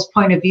people's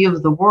point of view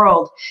of the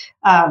world.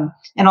 And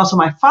also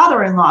my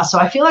father-in-law. So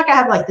I feel like I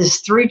have like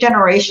this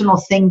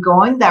 3-generational thing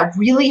going that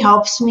really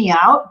helps me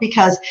out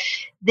because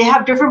they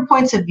have different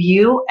points of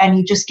view and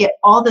you just get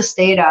all this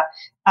data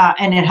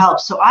and it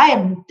helps. So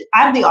I'm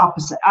the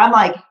opposite. I'm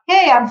like,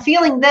 hey, I'm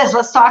feeling this.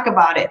 Let's talk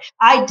about it.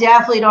 I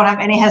definitely don't have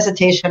any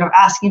hesitation of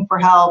asking for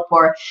help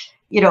or,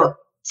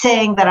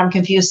 saying that I'm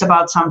confused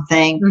about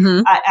something.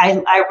 Mm-hmm.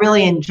 I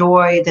really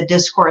enjoy the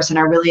discourse and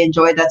I really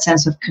enjoy that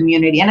sense of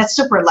community. And it's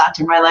super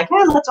Latin, right? Like,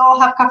 hey, let's all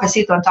have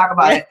cafecito and talk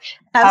about it.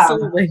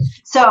 Absolutely.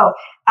 So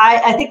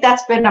I think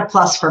that's been a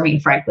plus for me,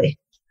 frankly.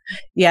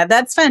 Yeah,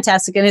 that's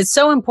fantastic. And it's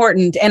so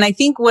important. And I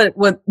think what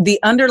the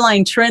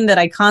underlying trend that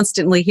I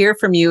constantly hear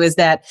from you is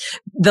that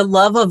the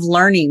love of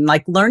learning,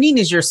 like learning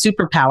is your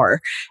superpower.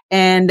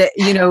 And,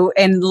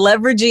 and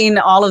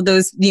leveraging all of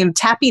those,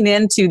 tapping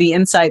into the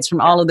insights from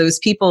all of those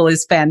people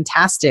is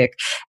fantastic.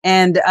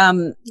 And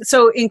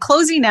so in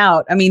closing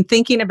out, I mean,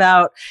 thinking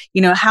about,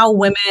 how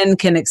women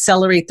can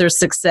accelerate their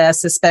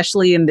success,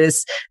 especially in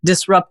this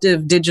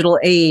disruptive digital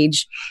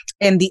age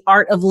and the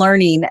art of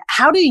learning,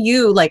 how do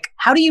you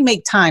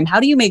make time? How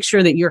do you make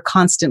sure that you're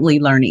constantly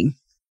learning?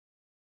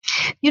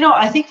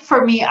 I think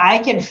for me, I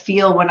can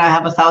feel when I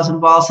have 1,000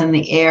 balls in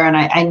the air and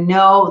I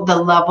know the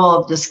level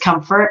of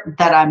discomfort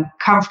that I'm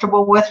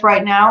comfortable with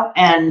right now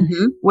and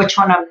which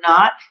one I'm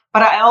not.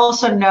 But I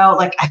also know,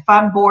 like, if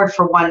I'm bored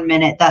for 1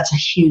 minute, that's a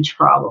huge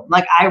problem.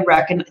 Like, I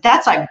reckon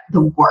that's like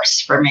the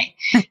worst for me.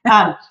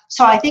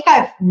 So I think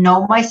I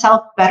know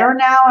myself better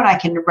now and I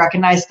can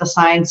recognize the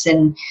signs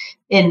in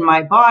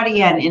my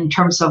body and in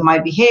terms of my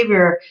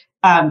behavior.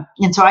 And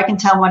so I can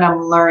tell when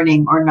I'm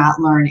learning or not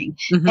learning.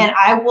 Mm-hmm. And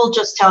I will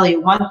just tell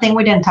you one thing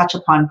we didn't touch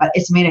upon, but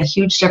it's made a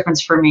huge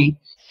difference for me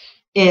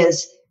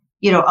is,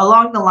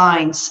 along the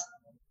lines,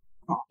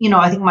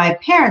 I think my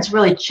parents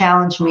really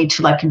challenged me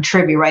to like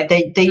contribute, right?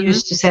 They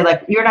used to say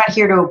like, you're not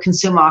here to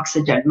consume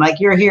oxygen. Like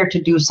you're here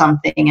to do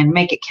something and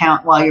make it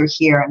count while you're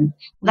here. And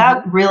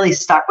that really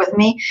stuck with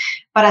me.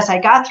 But as I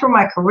got through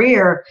my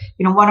career,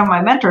 one of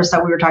my mentors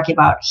that we were talking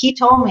about, he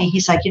told me,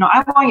 he's like,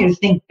 I want you to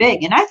think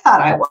big. And I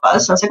thought I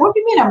was. I was like, what do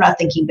you mean I'm not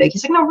thinking big?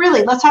 He's like, no,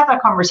 really, let's have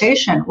that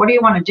conversation. What do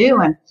you want to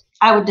do? And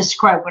I would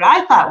describe what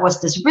I thought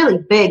was this really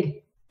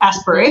big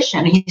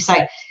aspiration. He's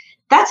like,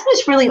 that's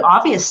just really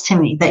obvious to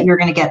me that you're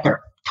going to get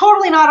there.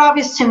 Totally not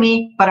obvious to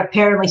me, but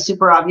apparently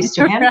super obvious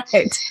to him.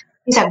 Right.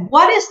 He said,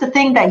 what is the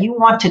thing that you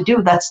want to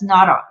do that's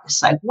not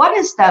obvious? Like, what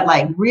is that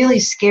like really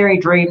scary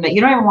dream that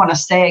you don't even want to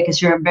say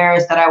because you're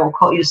embarrassed that I will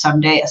quote you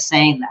someday as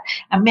saying that?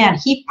 And man,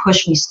 he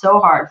pushed me so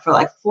hard for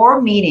like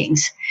 4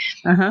 meetings.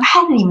 I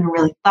hadn't even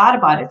really thought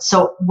about it.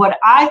 So what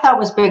I thought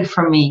was big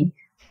for me,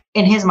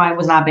 in his mind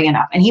was not big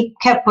enough. And he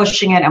kept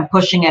pushing it and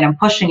pushing it and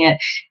pushing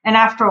it. And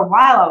after a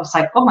while, I was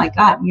like, oh my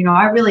God,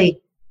 I really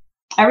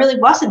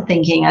wasn't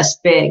thinking as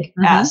big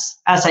as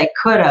I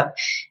could have.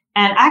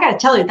 And I got to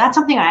tell you, that's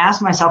something I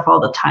ask myself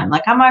all the time.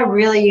 Like, am I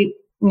really,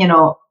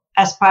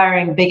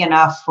 aspiring big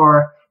enough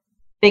or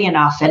big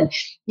enough? And,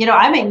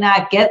 I may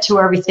not get to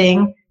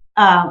everything,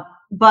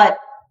 but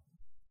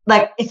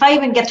like, if I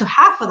even get to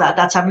half of that,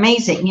 that's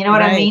amazing. You know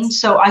what I mean?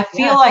 So I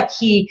feel like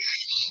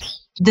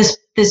this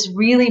this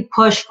really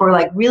push for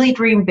like really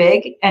dream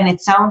big. And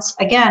it sounds,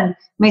 again,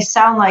 may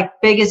sound like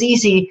big is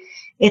easy.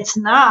 It's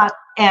not.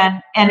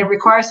 And it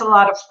requires a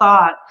lot of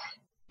thought.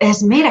 It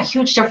has made a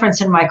huge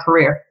difference in my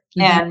career.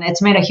 And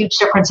it's made a huge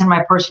difference in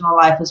my personal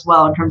life as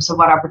well, in terms of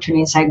what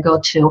opportunities I go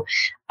to.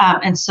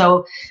 And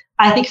so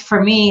I think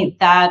for me,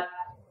 that's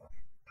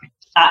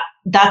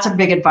a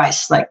big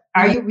advice. Like,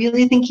 are you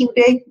really thinking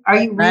big? Are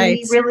you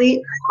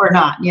really, or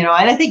not? And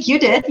I think you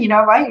did,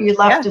 right? You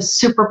left a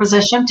super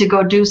position to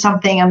go do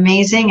something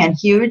amazing and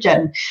huge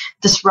and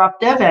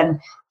disruptive. And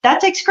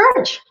that takes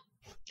courage.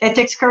 It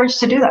takes courage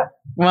to do that.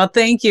 Well,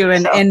 thank you.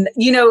 And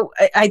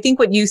I think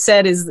what you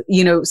said is,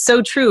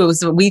 so true.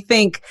 Is we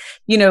think,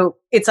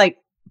 it's like,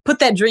 put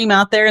that dream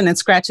out there and then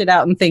scratch it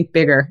out and think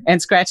bigger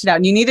and scratch it out.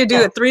 And you need to do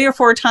it 3 or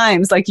 4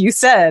 times, like you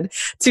said,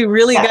 to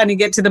really kind of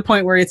get to the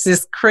point where it's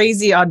this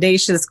crazy,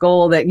 audacious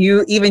goal that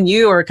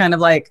you are kind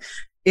of like,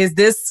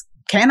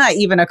 can I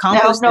even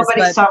accomplish this?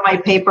 Nobody saw my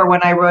paper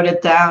when I wrote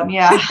it down.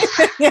 Yeah.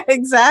 Yeah,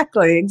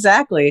 exactly.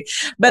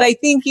 But I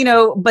think,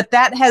 but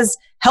that has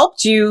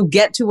helped you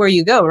get to where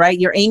you go, right?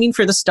 You're aiming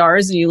for the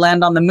stars and you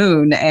land on the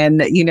moon,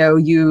 and,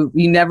 you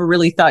never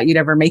really thought you'd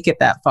ever make it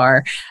that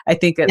far. I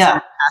think it's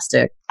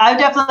fantastic. I've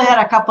definitely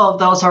had a couple of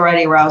those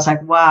already where I was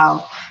like,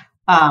 wow,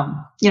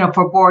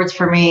 for boards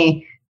for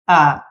me,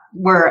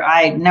 where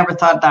I never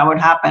thought that would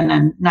happen.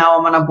 And now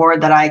I'm on a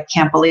board that I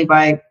can't believe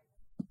I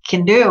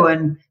can do,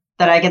 and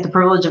that I get the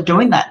privilege of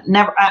doing that.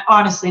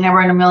 Honestly,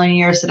 never in a million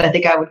years did I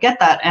think I would get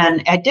that.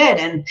 And I did.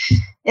 And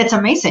it's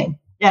amazing.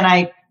 And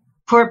I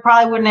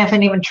probably wouldn't have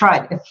even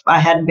tried if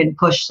I hadn't been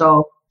pushed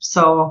so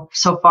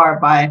far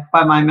by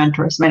my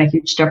mentors. Made a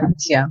huge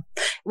difference. Yeah.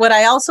 What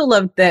I also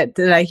love that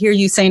I hear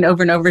you saying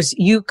over and over is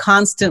you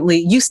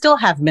still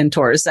have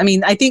mentors. I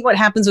mean, I think what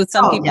happens with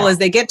some people is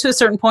they get to a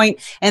certain point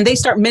and they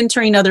start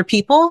mentoring other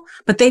people,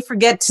 but they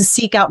forget to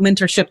seek out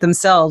mentorship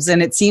themselves.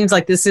 And it seems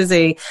like this is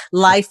a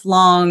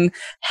lifelong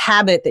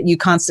habit that you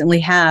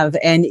constantly have,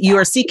 and you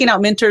are seeking out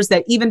mentors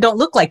that even don't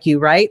look like you,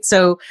 right?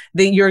 So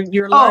you're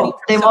learning.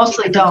 They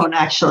mostly don't,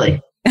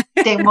 actually.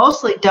 They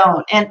mostly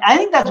don't. And I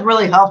think that's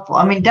really helpful.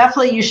 I mean,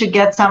 definitely you should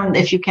get some,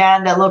 if you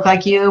can, that look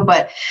like you.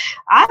 But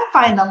I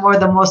find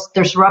the most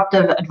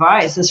disruptive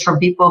advice is from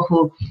people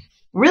who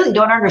really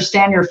don't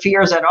understand your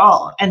fears at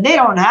all. And they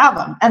don't have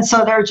them. And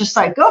so they're just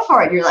like, go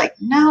for it. You're like,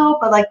 no,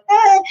 but like,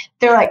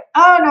 they're like,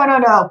 oh,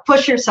 no,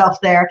 push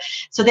yourself there.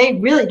 So they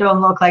really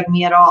don't look like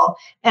me at all.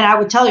 And I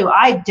would tell you,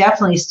 I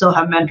definitely still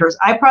have mentors.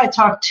 I probably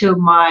talk to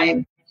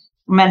my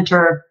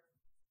mentor,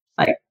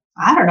 like,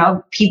 I don't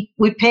know,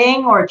 we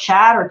ping or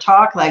chat or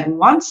talk like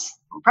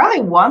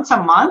probably once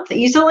a month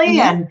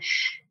easily. And,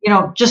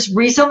 just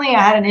recently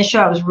I had an issue.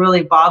 I was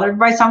really bothered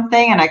by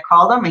something and I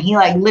called him and he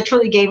like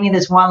literally gave me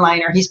this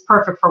one-liner. He's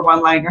perfect for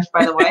one-liners,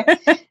 by the way.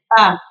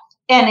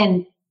 And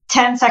in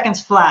 10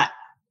 seconds flat,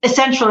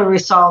 essentially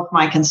resolved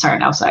my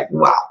concern. I was like,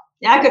 wow,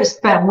 I could have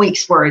spent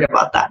weeks worried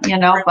about that,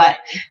 but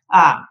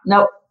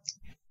nope,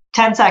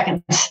 10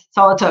 seconds. That's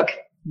all it took.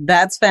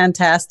 That's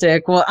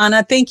fantastic. Well,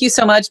 Ana, thank you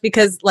so much,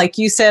 because like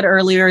you said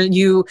earlier,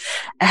 you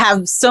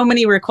have so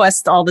many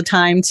requests all the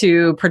time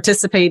to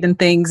participate in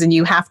things and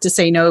you have to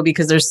say no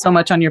because there's so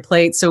much on your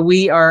plate. So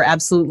we are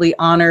absolutely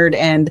honored,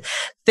 and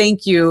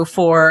thank you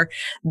for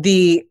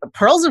the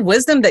pearls of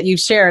wisdom that you've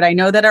shared. I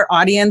know that our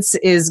audience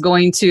is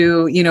going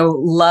to,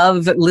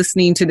 love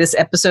listening to this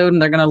episode, and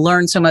they're going to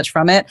learn so much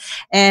from it.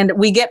 And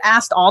we get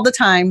asked all the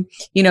time,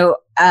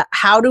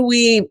 how do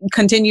we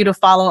continue to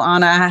follow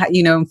Ana,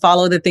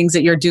 follow the things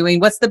that you're doing?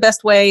 What's the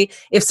best way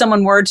if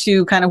someone were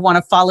to kind of want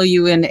to follow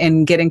you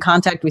and get in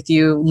contact with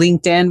you?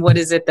 LinkedIn, what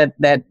is it that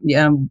how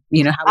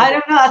I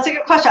don't know. That's a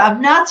good question.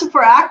 I'm not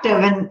super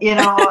active in, in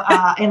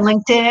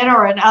LinkedIn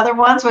or in other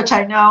ones, which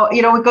I know,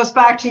 it goes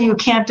back to you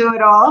can't do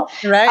it all.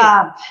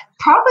 Right.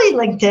 Probably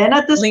LinkedIn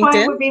at this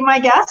point would be my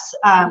guess.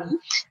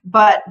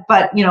 But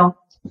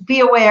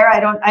be aware. I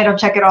don't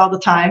check it all the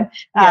time,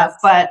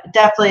 but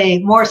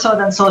definitely more so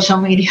than social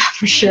media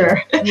for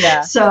sure.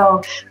 Yeah.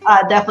 So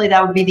definitely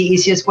that would be the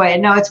easiest way.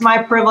 No, it's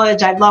my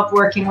privilege. I love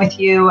working with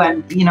you,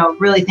 and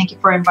really thank you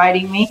for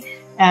inviting me.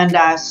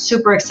 And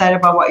super excited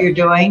about what you're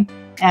doing.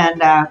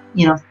 And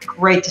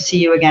great to see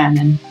you again.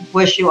 And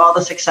wish you all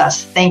the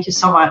success. Thank you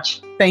so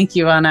much. Thank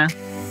you, Ana.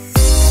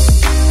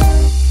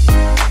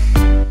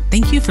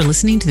 Thank you for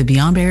listening to the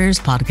Beyond Barriers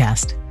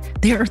podcast.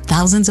 There are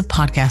thousands of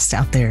podcasts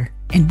out there,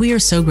 and we are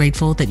so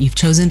grateful that you've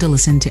chosen to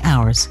listen to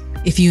ours.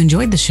 If you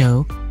enjoyed the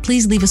show,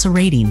 please leave us a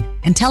rating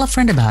and tell a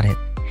friend about it.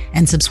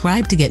 And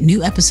subscribe to get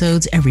new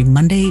episodes every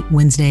Monday,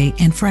 Wednesday,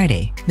 and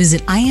Friday.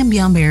 Visit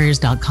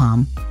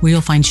IamBeyondBarriers.com, where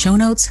you'll find show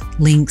notes,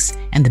 links,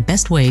 and the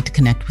best way to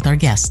connect with our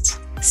guests.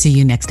 See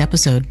you next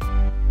episode.